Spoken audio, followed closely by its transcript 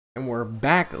And we're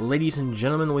back, ladies and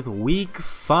gentlemen, with week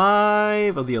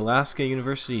 5 of the Alaska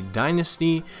University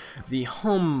Dynasty, the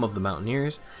home of the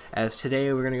Mountaineers, as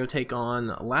today we're going to go take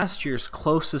on last year's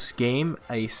closest game,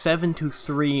 a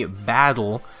 7-3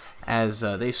 battle, as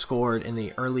they scored in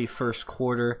the early first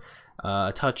quarter,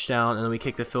 a touchdown, and then we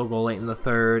kicked a field goal late in the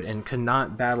third, and could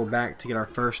not battle back to get our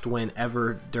first win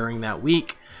ever during that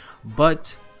week.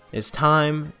 But it's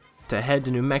time to head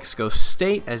to New Mexico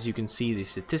State. As you can see, the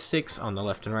statistics on the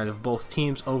left and right of both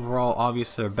teams overall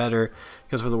obviously are better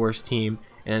because we're the worst team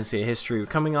in NCAA history. We're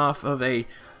coming off of a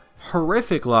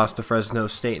horrific loss to Fresno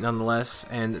State nonetheless,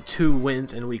 and 2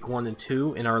 wins in week 1 and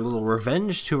 2 in our little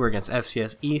revenge tour against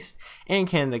FCS East and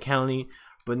Canada County.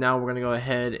 But now we're going to go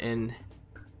ahead and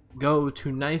go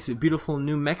to nice, beautiful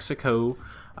New Mexico.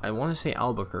 I want to say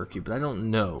Albuquerque, but I don't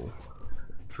know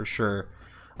for sure.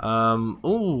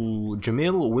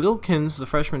 Jamil Wilkins, the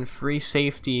freshman free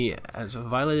safety, has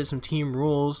violated some team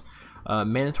rules.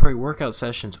 Mandatory workout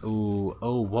sessions.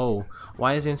 Whoa.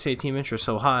 Why is NCAA team interest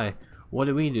so high? What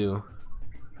do we do?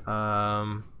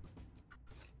 Do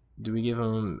we give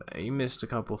him... He missed a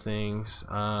couple things.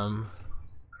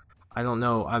 I don't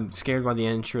know. I'm scared why the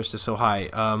interest is so high.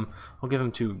 We'll give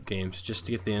him 2 games just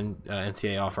to get the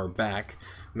NCAA off our back.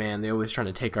 Man, they're always trying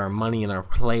to take our money and our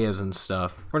players and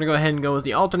stuff. We're going to go ahead and go with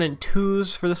the alternate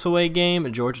 2s for this away game.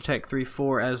 Georgia Tech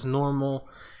 3-4 as normal.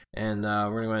 And we're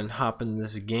going to go ahead and hop in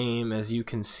this game. As you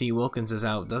can see, Wilkins is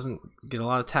out. Doesn't get a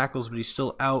lot of tackles, but he's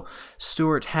still out.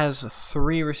 Stewart has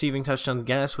 3 receiving touchdowns.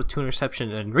 Gaddis with 2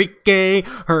 interceptions. Enrique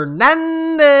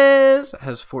Hernandez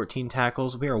has 14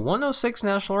 tackles. We are 106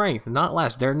 national ranked, not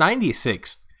last. They're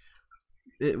 96th.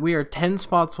 We are 10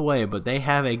 spots away, but they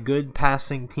have a good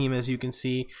passing team, as you can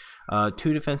see. 2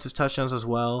 defensive touchdowns as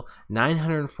well.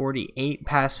 948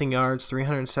 passing yards,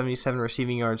 377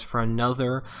 receiving yards for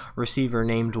another receiver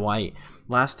named White.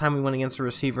 Last time we went against a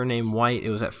receiver named White, it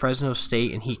was at Fresno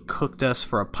State, and he cooked us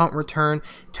for a punt return,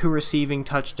 2 receiving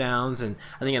touchdowns, and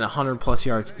I think at 100+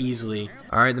 yards easily.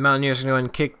 Alright, the Mountaineers are going to go ahead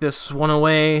and kick this one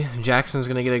away. Jackson's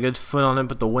going to get a good foot on it,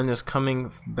 but the wind is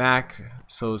coming back,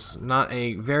 so it's not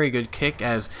a very good kick,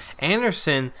 as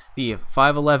Anderson, the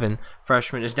 5'11"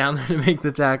 freshman, is down there to make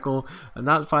the tackle.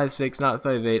 Not 5'6", not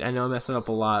 5'8". I know I'm messing up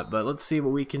a lot, but let's see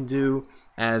what we can do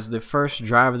as the first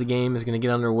drive of the game is going to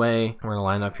get underway. We're going to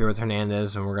line up here with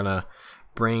Hernandez, and we're going to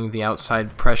bring the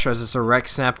outside pressure as it's a rec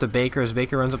snap to Baker, as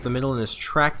Baker runs up the middle and is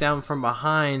tracked down from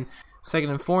behind.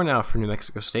 2nd and 4 now for New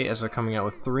Mexico State, as they're coming out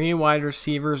with 3 wide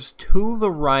receivers to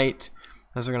the right,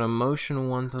 as they're going to motion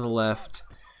 1 to the left.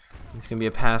 It's going to be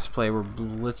a pass play. We're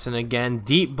blitzing again.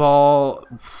 Deep ball.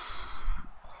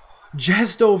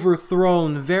 Just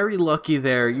overthrown. Very lucky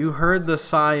there. You heard the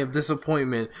sigh of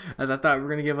disappointment, as I thought we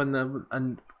were going to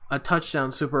give a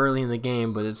touchdown super early in the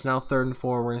game, but it's now 3rd and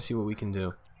 4. We're going to see what we can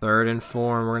do. 3rd and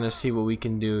 4, and we're going to see what we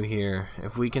can do here.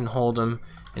 If we can hold them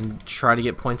and try to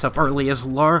get points up early, as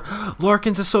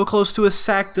Larkins is so close to a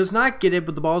sack, does not get it,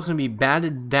 but the ball is going to be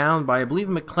batted down by, I believe,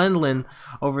 McClendon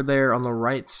over there on the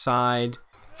right side.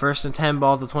 1st and 10,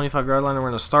 ball at the 25-yard line. We're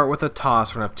going to start with a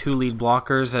toss. We're going to have 2 lead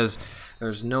blockers, as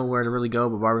there's nowhere to really go,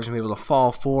 but Barber's going to be able to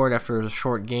fall forward after a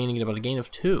short gain and get about a gain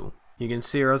of 2. You can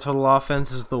see our total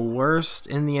offense is the worst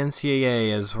in the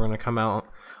NCAA, as we're going to come out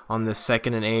on this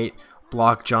 2nd and 8,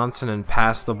 block Johnson and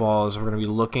pass the ball, as we're going to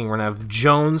be looking. We're going to have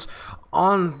Jones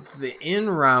on the in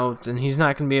route, and he's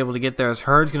not going to be able to get there, as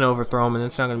Hurd's going to overthrow him, and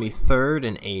it's now going to be 3rd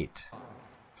and 8.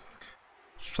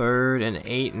 3rd and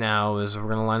 8 now, as we're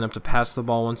going to line up to pass the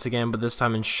ball once again, but this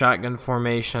time in shotgun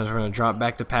formation, as we're going to drop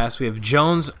back to pass. We have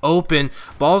Jones open.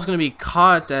 Ball's going to be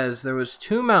caught, as there was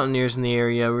 2 Mountaineers in the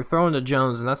area. We're throwing to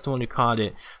Jones, and that's the one who caught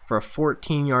it for a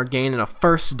 14-yard gain and a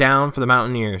 1st down for the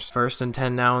Mountaineers. 1st and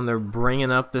 10 now, and they're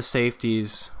bringing up the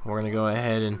safeties. We're going to go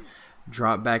ahead and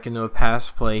drop back into a pass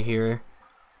play here,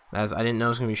 as I didn't know it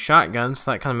was going to be shotguns,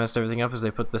 so that kind of messed everything up as they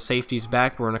put the safeties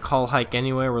back. We're going to call hike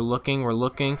anyway. We're looking. We're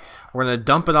going to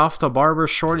dump it off to Barber.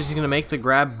 Short as he's going to make the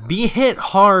grab. Be hit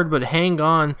hard, but hang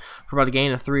on for about a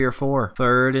gain of 3 or 4.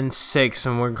 3rd and 6,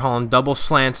 and we're calling double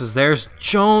slants, as there's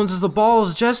Jones, as the ball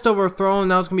is just overthrown.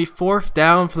 Now it's going to be 4th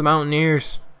down for the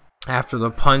Mountaineers. After the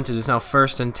punt, it is now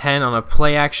 1st and 10 on a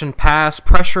play-action pass.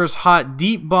 Pressure is hot.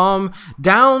 Deep bomb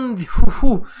down.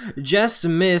 Just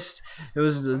missed. It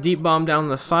was a deep bomb down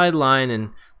the sideline, and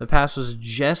the pass was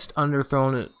just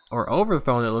underthrown, or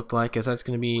overthrown, it looked like, as that's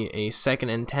going to be a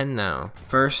 2nd and 10 now.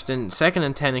 2nd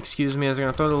and 10, excuse me, as they're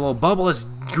going to throw the little bubble, as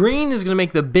Green is going to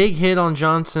make the big hit on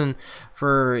Johnson.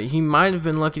 He might have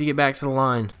been lucky to get back to the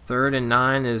line. 3rd and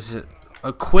 9 is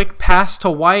a quick pass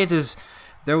to White, as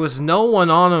There was no one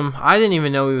on him. I didn't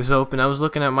even know he was open. I was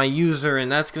looking at my user,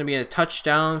 and that's going to be a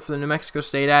touchdown for the New Mexico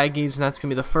State Aggies, and that's going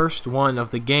to be the first one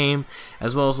of the game,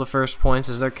 as well as the first points,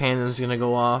 as their cannon is going to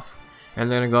go off,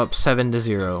 and they're going to go up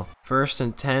 7-0. First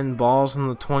and 10, balls on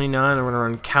the 29. We're going to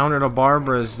run counter to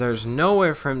Barber, as there's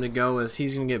nowhere for him to go, as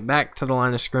he's going to get back to the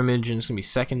line of scrimmage, and it's going to be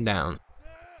second down.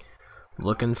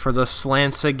 Looking for the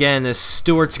slants again as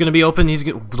Stewart's going to be open.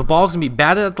 The ball's going to be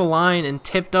batted at the line and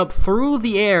tipped up through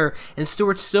the air, and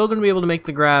Stewart's still going to be able to make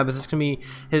the grab, as it's going to be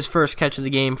his first catch of the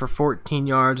game for 14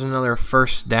 yards and another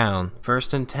first down.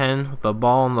 First and 10 with the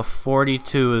ball on the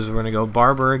 42 as we're going to go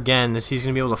Barber again, as he's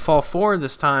going to be able to fall forward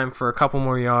this time for a couple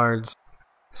more yards.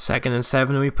 Second and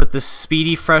 7, we put the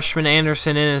speedy freshman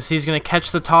Anderson in as he's going to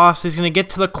catch the toss. He's going to get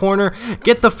to the corner,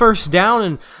 get the first down,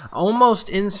 and almost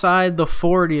inside the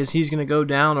 40 as he's going to go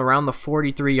down around the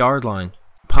 43-yard line.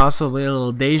 Possibly a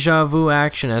little deja vu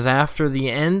action, as after the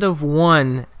end of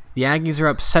one, the Aggies are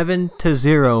up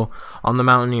 7-0 on the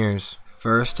Mountaineers.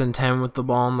 First and 10 with the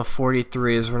ball on the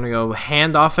 43 as we're going to go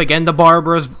handoff again to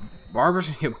Barber's. Barber's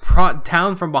going to get brought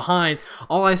down from behind.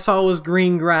 All I saw was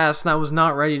green grass, and I was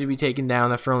not ready to be taken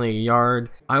down after only a yard.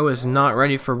 I was not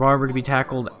ready for Barber to be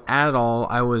tackled at all.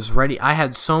 I was ready. I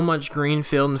had so much green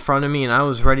field in front of me, and I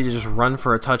was ready to just run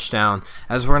for a touchdown.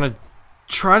 As we're going to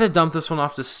try to dump this one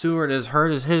off to Stewart, as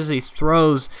hurt as his, he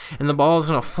throws, and the ball is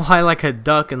going to fly like a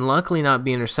duck, and luckily not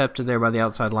be intercepted there by the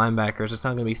outside linebackers. It's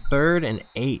now going to be 3rd and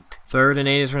 8. 3rd and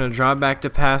 8 is going to drop back to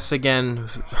pass again.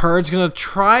 Hurd's going to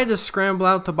try to scramble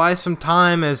out to buy some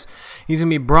time, as he's going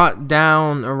to be brought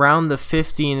down around the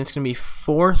 50, and it's going to be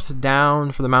 4th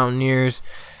down for the Mountaineers,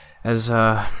 as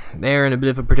they're in a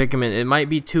bit of a predicament. It might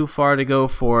be too far to go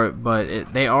for it,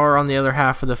 but they are on the other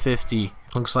half of the 50.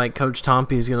 Looks like Coach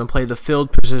Thompy is going to play the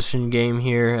field position game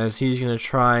here, as he's going to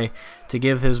try to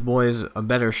give his boys a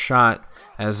better shot,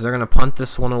 as they're going to punt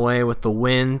this one away with the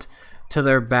wind to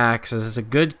their backs, as it's a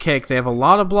good kick. They have a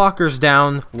lot of blockers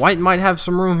down. White might have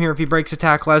some room here if he breaks a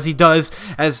tackle, as he does,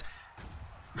 as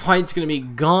White's going to be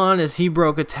gone, as he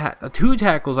broke 2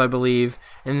 tackles, I believe,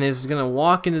 and is going to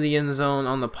walk into the end zone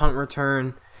on the punt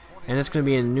return. And it's going to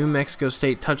be a New Mexico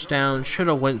State touchdown. Should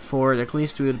have went for it. At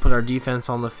least we would put our defense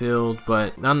on the field.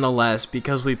 But nonetheless,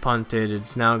 because we punted,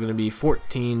 it's now going to be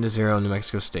 14-0 New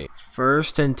Mexico State.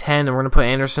 First and 10, and we're going to put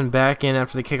Anderson back in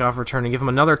after the kickoff return and give him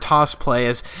another toss play,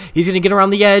 as he's going to get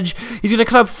around the edge. He's going to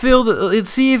cut up field.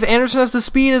 Let's see if Anderson has the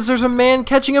speed, as there's a man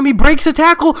catching him. He breaks a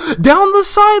tackle down the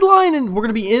sideline, and we're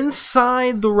going to be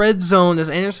inside the red zone, as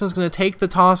Anderson's going to take the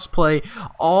toss play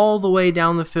all the way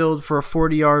down the field for a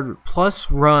 40-yard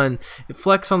plus run. It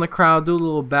flex on the crowd, do a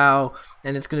little bow,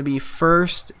 and it's going to be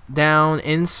first down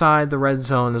inside the red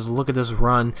zone. As look at this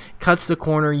run, cuts the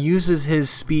corner, uses his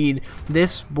speed.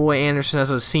 This boy Anderson, as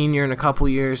a senior in a couple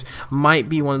years, might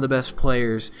be one of the best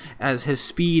players, as his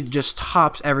speed just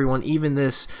tops everyone, even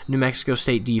this New Mexico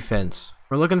State defense.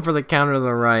 We're looking for the counter to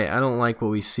the right. I don't like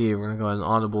what we see. We're going to go ahead and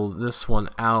audible this one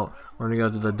out. We're going to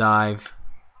go to the dive.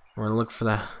 We're going to look for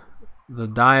the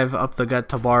dive up the gut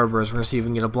to Barber. We're going to see if we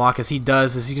can get a block, as he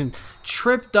does, as he can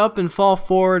tripped up and fall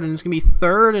forward, and it's going to be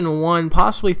 3rd and 1,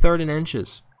 possibly 3rd and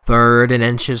inches. 3rd and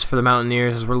inches for the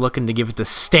Mountaineers, as we're looking to give it to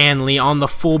Stanley on the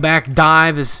fullback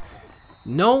dive. Is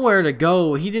nowhere to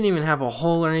go. He didn't even have a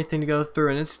hole or anything to go through,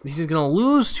 and he's going to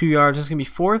lose 2 yards. It's going to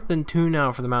be 4th and 2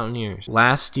 now for the Mountaineers.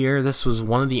 Last year, this was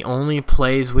one of the only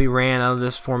plays we ran out of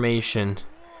this formation.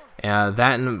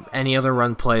 That and any other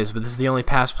run plays, but this is the only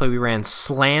pass play we ran.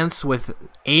 Slants with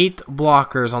 8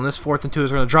 blockers on this 4th and 2.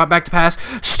 Is we're going to drop back to pass.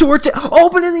 Stewart's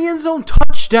open in the end zone.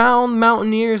 Touchdown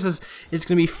Mountaineers, as it's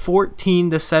going to be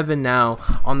 14-7 now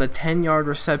on the 10-yard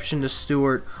reception to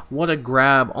Stewart. What a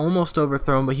grab. Almost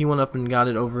overthrown, but he went up and got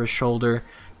it over his shoulder.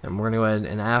 And we're going to go ahead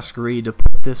and ask Reed to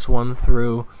put this one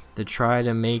through to try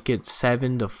to make it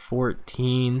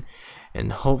 7-14.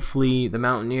 And hopefully the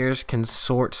Mountaineers can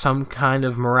sort some kind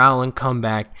of morale and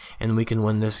comeback, and we can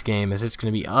win this game, as it's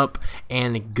going to be up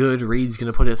and good. Reed's going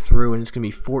to put it through, and it's going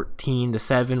to be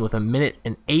 14-7 with 1 minute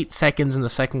and 8 seconds in the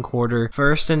second quarter.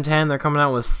 First and 10, they're coming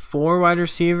out with 4 wide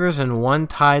receivers and 1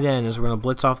 tight end, as we're going to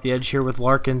blitz off the edge here with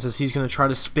Larkins, as he's going to try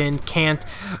to spin. Can't.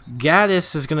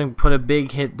 Gaddis is going to put a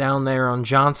big hit down there on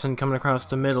Johnson coming across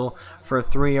the middle for a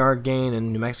 3-yard gain,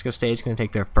 and New Mexico State's going to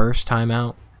take their first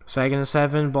timeout. Second and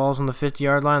 7, balls on the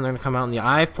 50-yard line. They're going to come out in the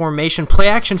I formation, play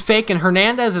action fake, and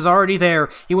Hernandez is already there.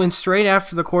 He went straight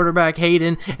after the quarterback,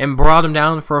 Hayden, and brought him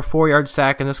down for a 4-yard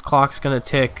sack, and this clock's going to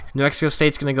tick. New Mexico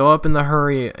State's going to go up in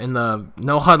the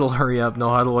no huddle, hurry up, no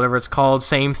huddle, whatever it's called.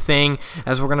 Same thing,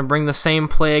 as we're going to bring the same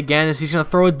play again, as he's going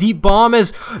to throw a deep bomb,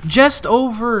 as just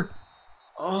over.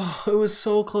 Oh, it was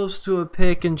so close to a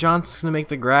pick, and Johnson's going to make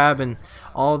the grab, and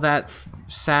all that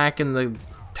sack and the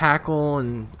tackle,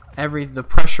 and the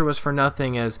pressure was for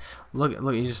nothing. As look,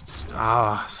 he just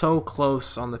so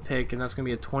close on the pick, and that's gonna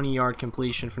be a 20-yard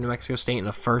completion for New Mexico State and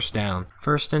a first down.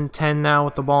 1st and 10 now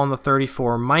with the ball on the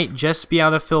 34. Might just be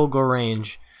out of field goal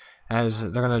range, as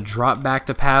they're going to drop back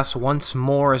to pass once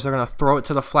more, as they're going to throw it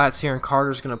to the flats here, and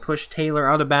Carter's going to push Taylor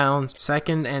out of bounds.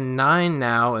 2nd and 9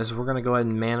 now, as we're going to go ahead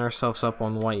and man ourselves up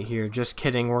on White here. Just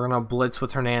kidding, we're going to blitz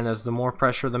with Hernandez. The more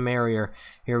pressure, the merrier.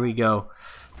 Here we go.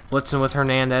 Blitzing with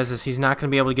Hernandez, as he's not going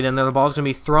to be able to get in there. The ball's going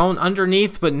to be thrown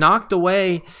underneath, but knocked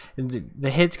away. The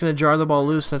hit's going to jar the ball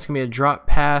loose, and that's going to be a drop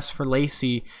pass for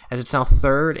Lacey, as it's now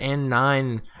 3rd and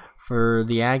 9 for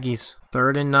the Aggies.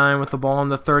 3rd and 9 with the ball on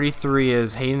the 33,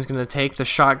 as Hayden's going to take the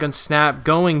shotgun snap,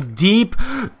 going deep.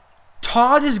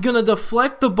 Todd is going to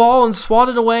deflect the ball and swat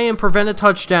it away and prevent a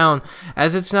touchdown,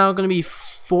 as it's now going to be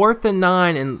 4th and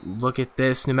 9, and look at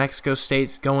this, New Mexico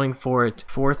State's going for it.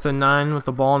 4th and 9 with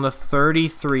the ball on the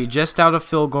 33, just out of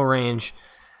field goal range,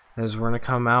 as we're going to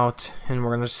come out and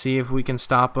we're going to see if we can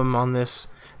stop them on this.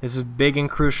 This is big and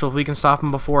crucial. If we can stop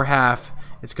them before half,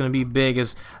 it's going to be big,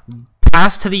 as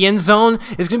pass to the end zone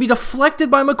is going to be deflected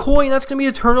by McCoy, and that's going to be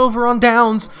a turnover on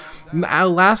downs.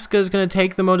 Alaska is going to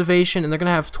take the motivation, and they're going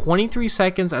to have 23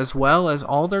 seconds as well as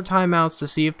all their timeouts to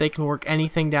see if they can work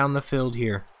anything down the field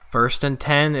here. 1st and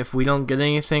 10. If we don't get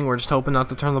anything, we're just hoping not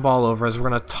to turn the ball over, as we're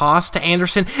going to toss to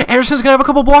Anderson. Anderson's going to have a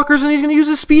couple blockers, and he's going to use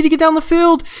his speed to get down the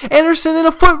field. Anderson in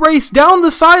a foot race down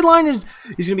the sideline. He's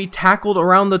going to be tackled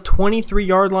around the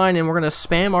 23-yard line, and we're going to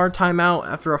spam our timeout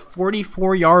after a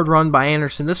 44-yard run by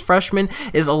Anderson. This freshman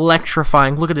is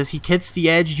electrifying. Look at this. He hits the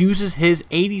edge, uses his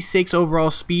 86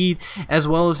 overall speed as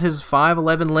well as his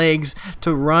 5'11 legs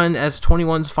to run, as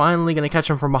 21's finally going to catch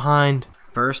him from behind.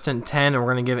 1st and 10, and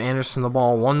we're going to give Anderson the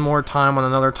ball one more time on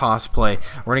another toss play.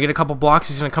 We're going to get a couple blocks.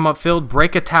 He's going to come upfield,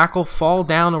 break a tackle, fall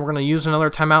down, and we're going to use another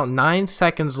timeout. 9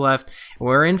 seconds left.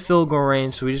 We're in field goal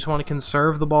range, so we just want to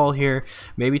conserve the ball here.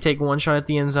 Maybe take one shot at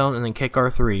the end zone and then kick our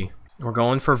 3. We're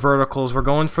going for verticals. We're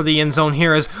going for the end zone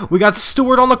here, as we got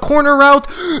Stewart on the corner route.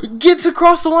 Gets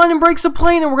across the line and breaks a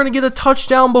plane, and we're going to get a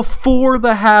touchdown before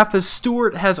the half, as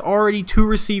Stewart has already 2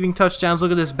 receiving touchdowns. Look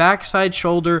at this backside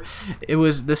shoulder. It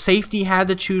was the safety had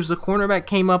to choose. The cornerback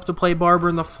came up to play Barber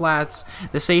in the flats.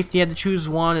 The safety had to choose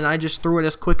one, and I just threw it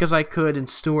as quick as I could, and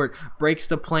Stewart breaks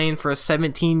the plane for a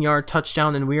 17-yard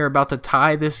touchdown, and we are about to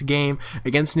tie this game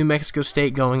against New Mexico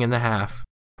State going into half.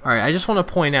 All right, I just want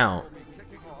to point out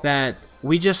that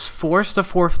we just forced a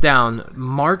 4th down,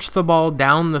 marched the ball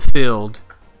down the field,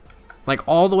 like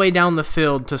all the way down the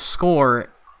field to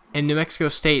score, and New Mexico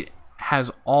State has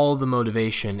all the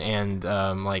motivation and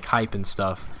like hype and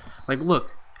stuff. Like,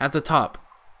 look at the top.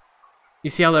 You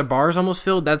see how that bar is almost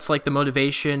filled? That's like the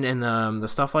motivation and the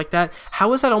stuff like that.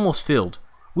 How is that almost filled?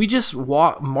 We just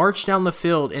marched down the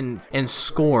field and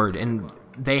scored, and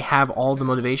they have all the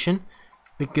motivation.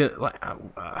 Because,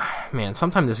 man,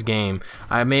 sometimes this game,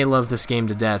 I may love this game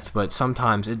to death, but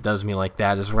sometimes it does me like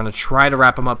that, as we're going to try to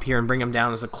wrap them up here and bring them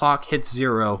down as the clock hits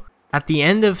 0. At the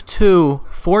end of 2,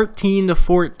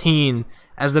 14-14,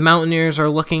 as the Mountaineers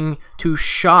are looking to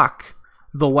shock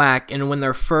the WAC and win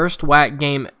their first WAC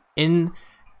game in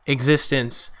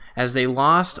existence, as they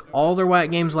lost all their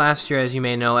WAC games last year, as you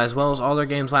may know, as well as all their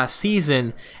games last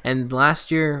season, and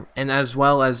last year, and as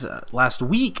well as last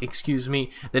week, excuse me,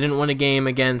 they didn't win a game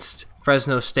against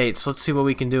Fresno State. So let's see what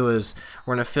we can do. Is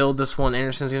we're going to field this one.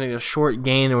 Anderson's going to get a short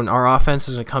gain, and our offense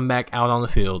is going to come back out on the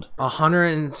field.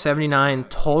 179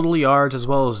 total yards, as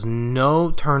well as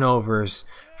no turnovers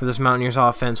for this Mountaineers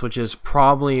offense, which is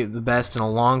probably the best in a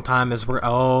long time. As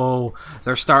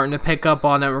they're starting to pick up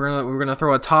on it. We're gonna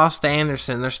throw a toss to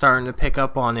Anderson. They're starting to pick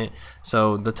up on it,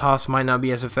 so the toss might not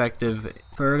be as effective.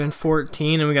 3rd and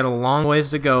 14, and we got a long ways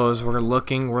to go. As we're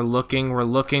looking.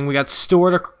 We got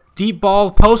Stewart, a deep ball,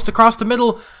 post across the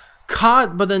middle,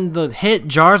 caught, but then the hit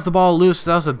jars the ball loose.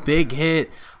 That was a big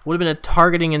hit. Would have been a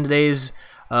targeting in today's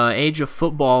age of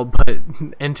football, but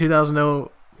in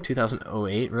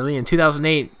 2008, really? In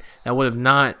 2008, that would have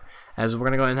not, as we're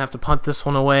going to go ahead and have to punt this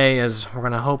one away, as we're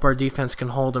going to hope our defense can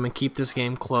hold them and keep this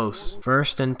game close.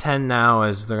 1st and 10 now,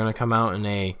 as they're going to come out in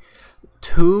a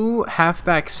 2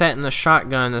 halfback set in the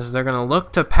shotgun, as they're going to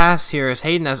look to pass here, as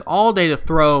Hayden has all day to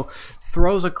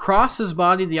throws across his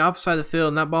body the opposite side of the field,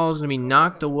 and that ball is going to be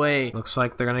knocked away. Looks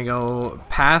like they're going to go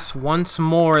pass once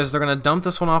more, as they're going to dump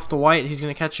this one off to White. He's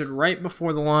going to catch it right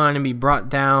before the line and be brought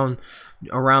down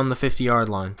around the 50-yard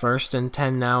line. 1st and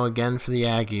 10 now again for the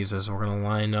Aggies, as we're going to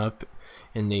line up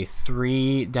in the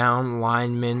 3 down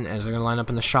linemen, as they're going to line up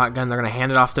in the shotgun. They're going to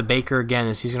hand it off to Baker again,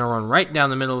 as he's going to run right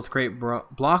down the middle with great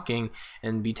blocking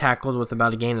and be tackled with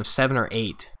about a gain of 7 or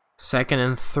 8. 2nd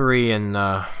and 3, and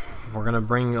we're going to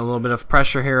bring a little bit of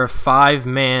pressure here.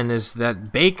 5-man is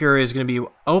that Baker is going to be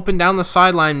open down the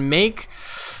sideline, make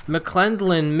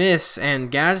McClendon miss,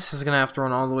 and Gaddis is going to have to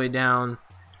run all the way down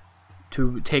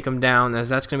to take him down, as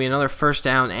that's going to be another first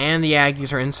down, and the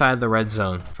Aggies are inside the red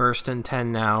zone. 1st and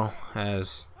 10 now,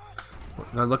 as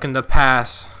they're looking to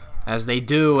pass, as they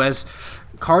do, as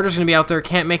Carter's going to be out there,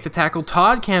 can't make the tackle.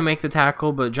 Todd can't make the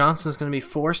tackle, but Johnson's going to be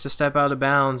forced to step out of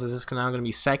bounds, as it's now going to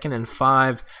be 2nd and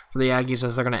 5 for the Aggies,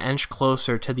 as they're going to inch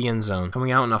closer to the end zone.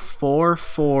 Coming out in a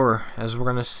 4-4, as we're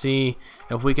going to see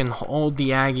if we can hold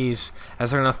the Aggies, as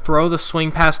they're going to throw the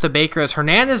swing pass to Baker, as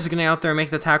Hernandez is going to out there and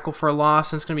make the tackle for a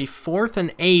loss, and it's going to be 4th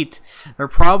and 8. They're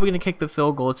probably going to kick the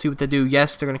field goal. Let's see what they do.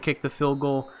 Yes, they're going to kick the field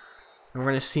goal. And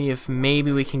we're going to see if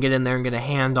maybe we can get in there and get a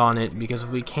hand on it, because if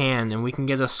we can and we can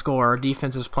get a score, our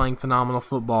defense is playing phenomenal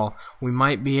football, we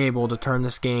might be able to turn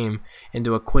this game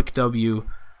into a quick W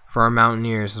for our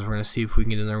Mountaineers, as we're going to see if we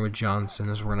can get in there with Johnson,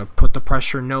 as we're going to put the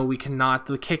pressure. No, we cannot.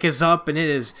 The kick is up, and it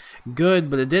is good,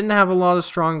 but it didn't have a lot of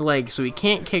strong legs, so we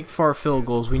can't kick far field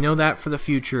goals. We know that for the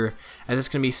future, as it's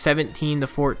going to be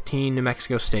 17-14 New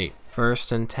Mexico State.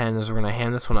 1st and 10, as we're going to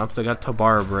hand this one up the gut to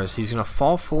Barber, as he's going to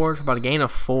fall forward for about a gain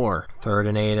of 4. 3rd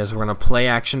and 8, as we're going to play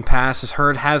action pass, as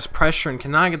Hurd has pressure and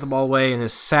cannot get the ball away and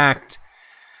is sacked.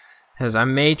 As I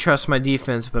may trust my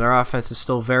defense, but our offense is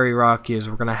still very rocky, as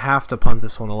we're going to have to punt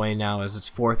this one away now, as it's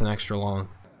 4th and extra long.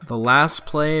 The last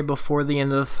play before the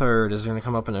end of the 3rd is going to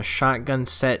come up in a shotgun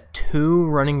set, 2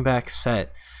 running back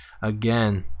set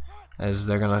again, as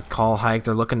they're going to call hike.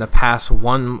 They're looking to pass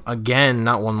one again,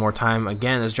 not one more time,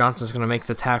 again, as Johnson's going to make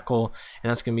the tackle,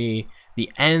 and that's going to be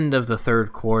the end of the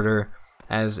 3rd quarter,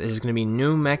 as it is going to be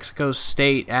New Mexico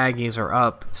State Aggies are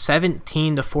up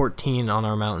 17-14 on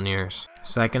our Mountaineers.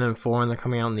 2nd and 4, and they're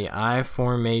coming out in the I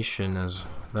formation, as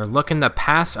they're looking to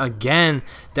pass again.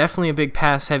 Definitely a big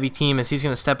pass-heavy team, as he's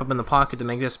going to step up in the pocket to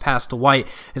make this pass to White.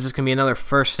 This is going to be another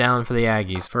first down for the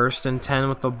Aggies. 1st and 10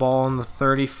 with the ball on the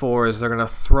 34, as they're going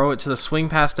to throw it to the swing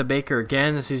pass to Baker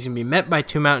again. This is going to be met by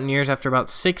 2 Mountaineers after about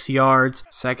 6 yards.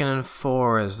 2nd and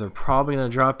 4, as they're probably going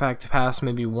to drop back to pass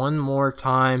maybe one more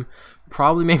time.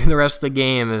 Probably maybe the rest of the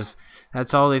game, as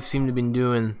that's all they've seemed to be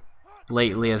doing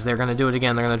lately, as they're going to do it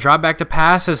again. They're going to drop back to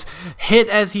pass, as hit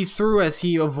as he threw, as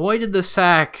he avoided the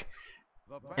sack,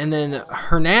 and then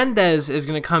Hernandez is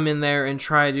going to come in there and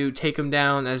try to take him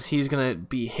down, as he's going to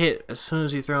be hit as soon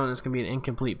as he throws, and it's going to be an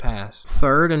incomplete pass.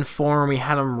 3rd and 4, and we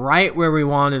had him right where we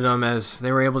wanted him, as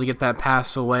they were able to get that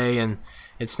pass away, and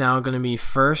it's now going to be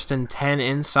 1st and 10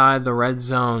 inside the red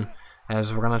zone,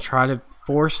 as we're going to try to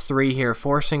force 3 here.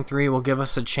 Forcing 3 will give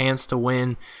us a chance to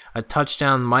win. A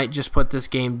touchdown might just put this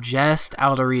game just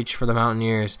out of reach for the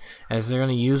Mountaineers, as they're going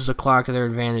to use the clock to their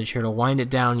advantage here to wind it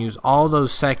down, use all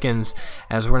those seconds,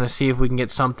 as we're going to see if we can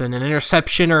get something. An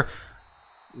interception, or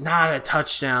not a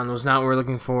touchdown, was not what we're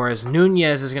looking for, as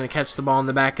Nunez is going to catch the ball in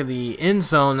the back of the end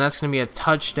zone. That's going to be a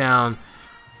touchdown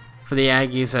for the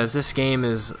Aggies, as this game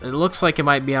is, it looks like it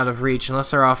might be out of reach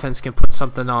unless our offense can put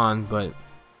something on, but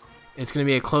it's going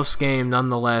to be a close game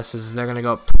nonetheless, as they're going to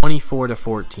go up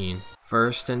 24-14.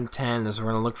 1st and 10, as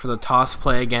we're going to look for the toss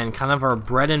play again, kind of our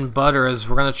bread and butter, as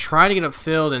we're going to try to get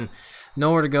upfield and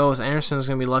nowhere to go, as Anderson's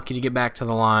going to be lucky to get back to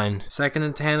the line. 2nd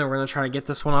and 10, and we're going to try to get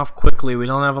this one off quickly. We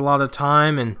don't have a lot of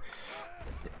time, and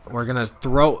we're going to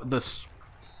throw this.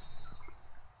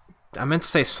 I meant to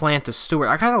say slant to Stewart.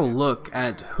 I gotta look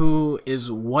at who is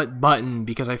what button,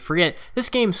 because I forget. This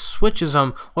game switches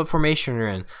them what formation you're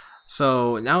in.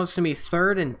 So now it's going to be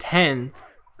 3rd and 10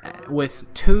 with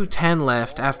 2:10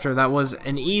 left, after that was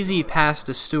an easy pass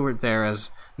to Stewart there, as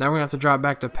now we're going to have to drop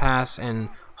back to pass and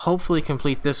hopefully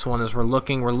complete this one, as we're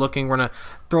looking. We're going to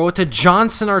throw it to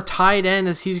Johnson, our tight end,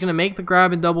 as he's going to make the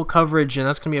grab in double coverage, and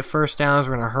that's going to be a first down, as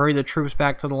we're going to hurry the troops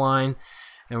back to the line.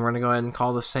 And we're going to go ahead and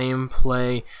call the same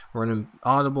play. We're going to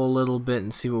audible a little bit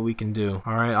and see what we can do.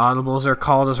 All right, audibles are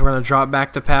called, as we're going to drop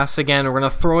back to pass again. We're going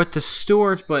to throw it to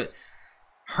Stewart, but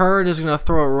Hurd is going to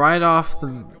throw it right off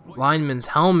the lineman's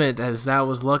helmet, as that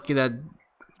was lucky that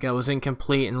was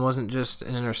incomplete and wasn't just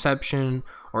an interception,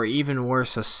 or even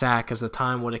worse, a sack, as the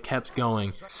time would have kept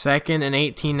going. 2nd and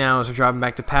 18 now, as we're dropping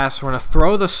back to pass. We're going to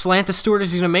throw the slant to Stewart,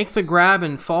 as he's going to make the grab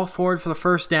and fall forward for the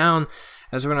first down,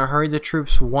 as we're going to hurry the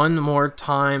troops one more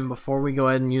time before we go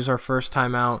ahead and use our first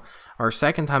timeout, or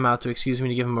second timeout to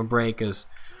give him a break, as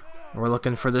we're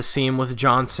looking for the seam with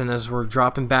Johnson, as we're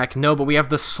dropping back. No, but we have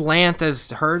the slant,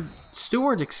 as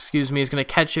Stewart is going to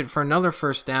catch it for another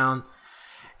first down,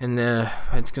 and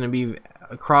it's going to be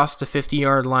across the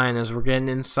 50-yard line as we're getting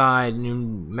inside New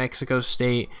Mexico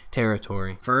State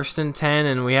territory. 1st and 10,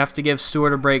 and we have to give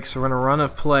Stewart a break, so we're going to run a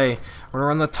play. We're going to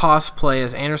run the toss play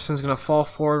as Anderson's going to fall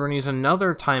forward. We're going to use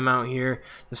another timeout here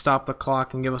to stop the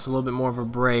clock and give us a little bit more of a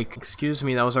break. Excuse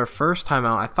me, that was our first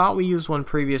timeout. I thought we used one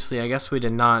previously. I guess we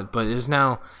did not, but it is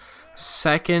now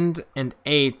 2nd and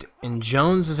 8, and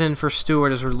Jones is in for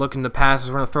Stewart as we're looking to pass.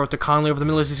 We're going to throw it to Conley over the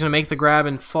middle. He's going to make the grab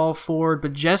and fall forward,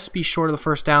 but just be short of the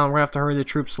first down. We're going to have to hurry the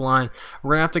troops line. We're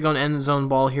going to have to go and end zone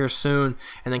ball here soon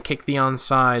and then kick the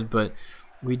onside, but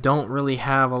we don't really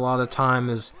have a lot of time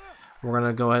as we're going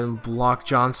to go ahead and block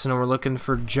Johnson, and we're looking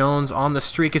for Jones on the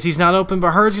street because he's not open,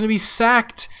 but Hurd's going to be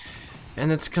sacked. And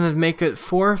it's going to make it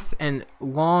 4th and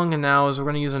long, and now as we're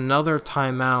going to use another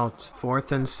timeout.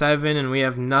 4th and 7, and we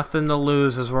have nothing to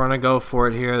lose as we're going to go for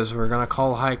it here as we're going to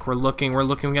call hike. We're looking.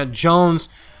 We got Jones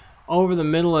over the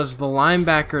middle as the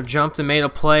linebacker jumped and made a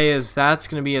play as that's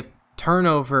going to be a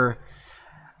turnover.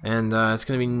 And it's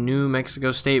going to be New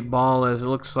Mexico State ball as it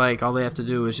looks like all they have to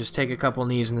do is just take a couple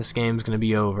knees and this game's going to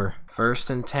be over. 1st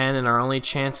and 10, and our only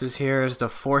chances here is to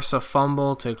force a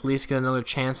fumble to at least get another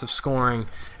chance of scoring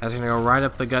as we're going to go right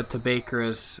up the gut to Baker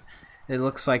as it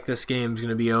looks like this game's going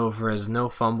to be over as no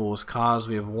fumble was caused.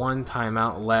 We have one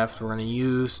timeout left. We're going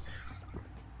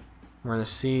to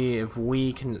see if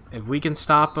we can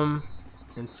stop them.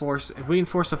 If we can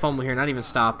force a fumble here, not even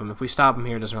stop him. If we stop him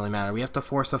here, it doesn't really matter. We have to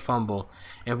force a fumble.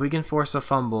 If we can force a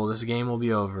fumble, this game will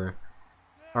be over.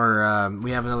 Or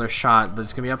we have another shot, but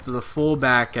it's going to be up to the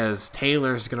fullback as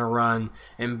Taylor's going to run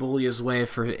and bully his way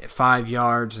for 5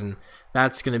 yards, and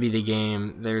that's going to be the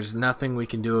game. There's nothing we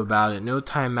can do about it. No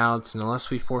timeouts, and unless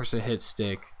we force a hit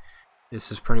stick, this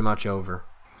is pretty much over.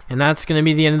 And that's going to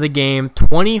be the end of the game.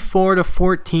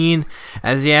 24-14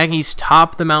 as the Aggies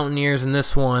top the Mountaineers in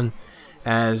this one,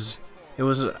 as it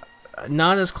was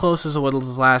not as close as it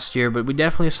was last year, but we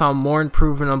definitely saw more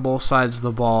improvement on both sides of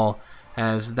the ball,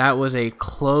 as that was a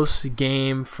close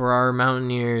game for our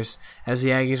Mountaineers, as the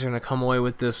Aggies are going to come away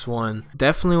with this one.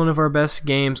 Definitely one of our best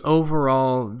games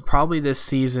overall, probably this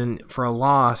season, for a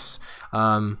loss.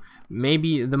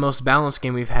 Maybe the most balanced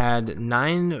game we've had.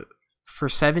 9 for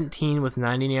 17 with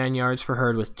 99 yards for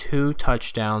Hurd with 2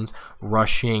 touchdowns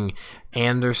rushing.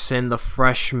 Anderson, the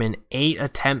freshman, 8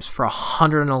 attempts for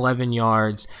 111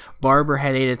 yards. Barber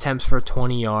had 8 attempts for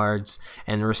 20 yards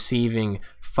and receiving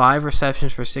 5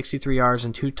 receptions for 63 yards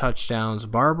and 2 touchdowns.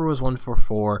 Barber was 1 for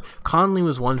 4. Conley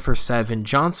was 1 for 7.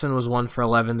 Johnson was 1 for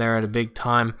 11 there at a big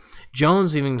time.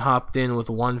 Jones even hopped in with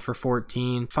 1 for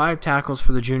 14. 5 tackles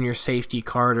for the junior safety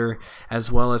Carter, as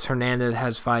well as Hernandez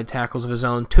has 5 tackles of his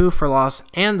own, 2 for loss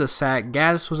and a sack.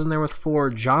 Gaddis was in there with 4.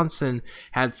 Johnson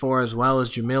had 4, as well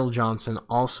as Jamil Johnson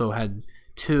also had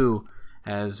 2,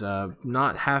 as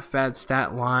not half bad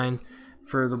stat line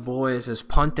for the boys, as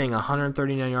punting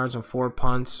 139 yards and 4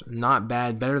 punts. Not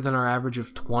bad, better than our average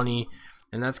of 20,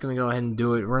 and that's going to go ahead and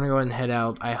do it. We're going to go ahead and head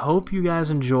out. I hope you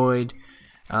guys enjoyed.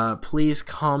 Please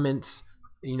comment,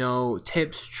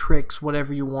 tips, tricks,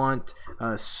 whatever you want.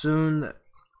 Soon,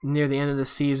 near the end of the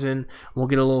season, we'll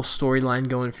get a little storyline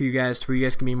going for you guys to where you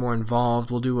guys can be more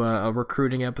involved. We'll do a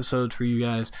recruiting episode for you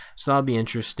guys, so that'll be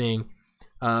interesting.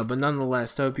 But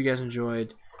nonetheless, I hope you guys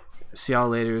enjoyed. See y'all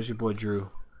later. It's your boy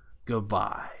Drew.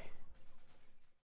 Goodbye.